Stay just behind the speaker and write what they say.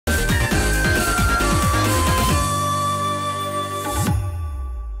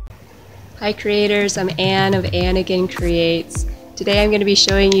Hi creators, I'm Anne of Anne Again Creates. Today I'm going to be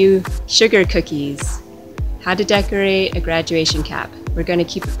showing you sugar cookies. How to decorate a graduation cap. We're going to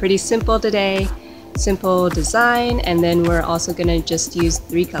keep it pretty simple today. Simple design, and then we're also going to just use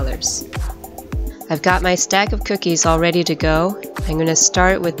 3 colors. I've got my stack of cookies all ready to go. I'm going to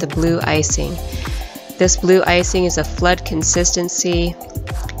start with the blue icing. This blue icing is a flood consistency.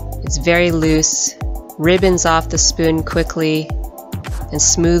 It's very loose, ribbons off the spoon quickly, and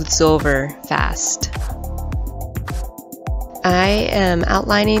smooths over fast. I am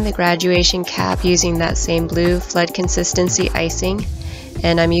outlining the graduation cap using that same blue flood consistency icing,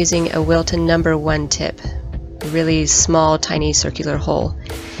 and I'm using a Wilton number 1 tip, a really small tiny circular hole.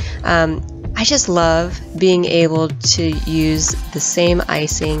 I just love being able to use the same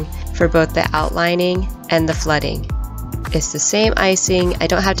icing for both the outlining and the flooding. It's the same icing. I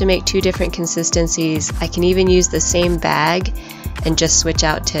don't have to make 2 different consistencies. I can even use the same bag and just switch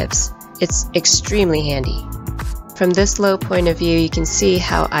out tips. It's extremely handy. From this low point of view, you can see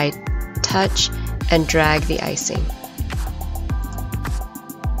how I touch and drag the icing.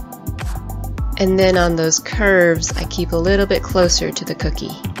 And then on those curves, I keep a little bit closer to the cookie.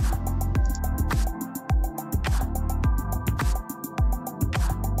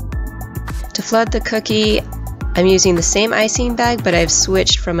 To flood the cookie, I'm using the same icing bag, but I've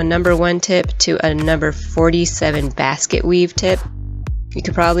switched from a number 1 tip to a number 47 basket weave tip. You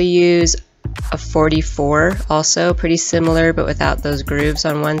could probably use a 44 also, pretty similar but without those grooves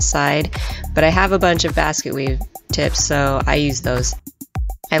on one side. But I have a bunch of basket weave tips, so I use those.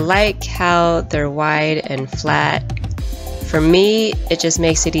 I like how they're wide and flat. For me, it just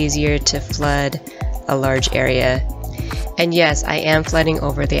makes it easier to flood a large area. And yes, I am flooding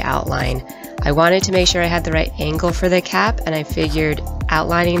over the outline. I wanted to make sure I had the right angle for the cap, and I figured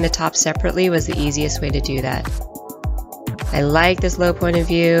outlining the top separately was the easiest way to do that. I like this low point of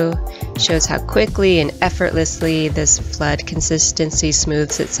view. It shows how quickly and effortlessly this flood consistency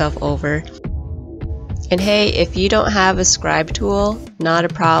smooths itself over. And hey, if you don't have a Scribe tool, not a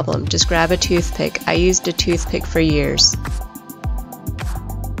problem. Just grab a toothpick. I used a toothpick for years.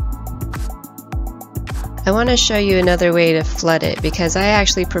 I want to show you another way to flood it because I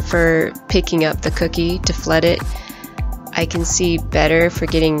actually prefer picking up the cookie to flood it. I can see better for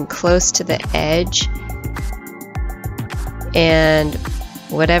getting close to the edge, and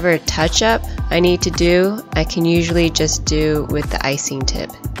whatever touch up I need to do, I can usually just do with the icing tip.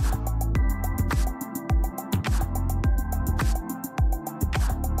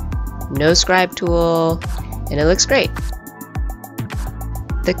 No Scribe tool, and it looks great.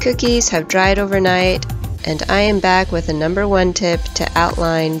 The cookies have dried overnight, and I am back with a number 1 tip to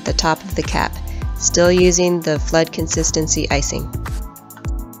outline the top of the cap, still using the flood consistency icing.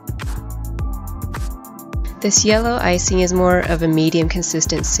 This yellow icing is more of a medium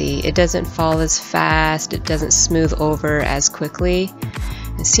consistency. It doesn't fall as fast, it doesn't smooth over as quickly.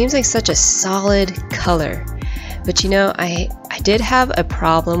 It seems like such a solid color. But you know, I did have a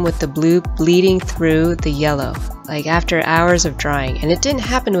problem with the blue bleeding through the yellow, like after hours of drying, and it didn't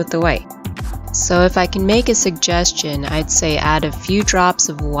happen with the white. So if I can make a suggestion, I'd say add a few drops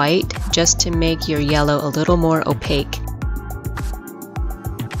of white just to make your yellow a little more opaque.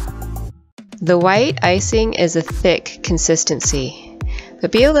 The white icing is a thick consistency,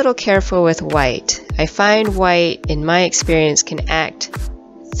 but be a little careful with white. I find white, in my experience, can act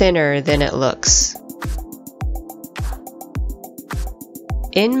thinner than it looks.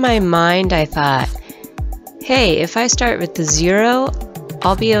 In my mind, I thought, hey, if I start with the 0,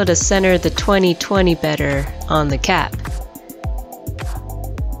 I'll be able to center the 20/20 better on the cap.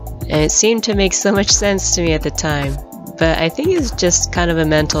 And it seemed to make so much sense to me at the time, but I think it's just kind of a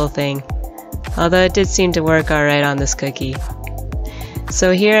mental thing. Although it did seem to work alright on this cookie.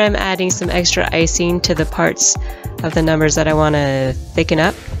 So here I'm adding some extra icing to the parts of the numbers that I want to thicken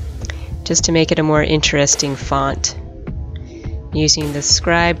up, just to make it a more interesting font. Using the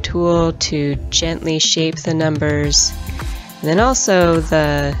Scribe tool to gently shape the numbers. And then also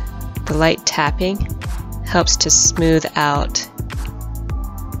the light tapping helps to smooth out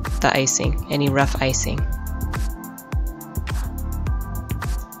the icing, any rough icing.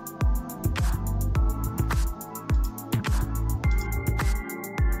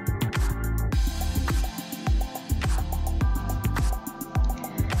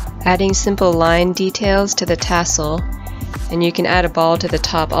 Adding simple line details to the tassel, and you can add a ball to the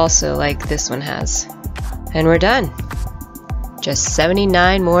top also like this one has. And we're done. Just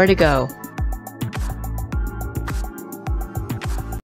 79 more to go.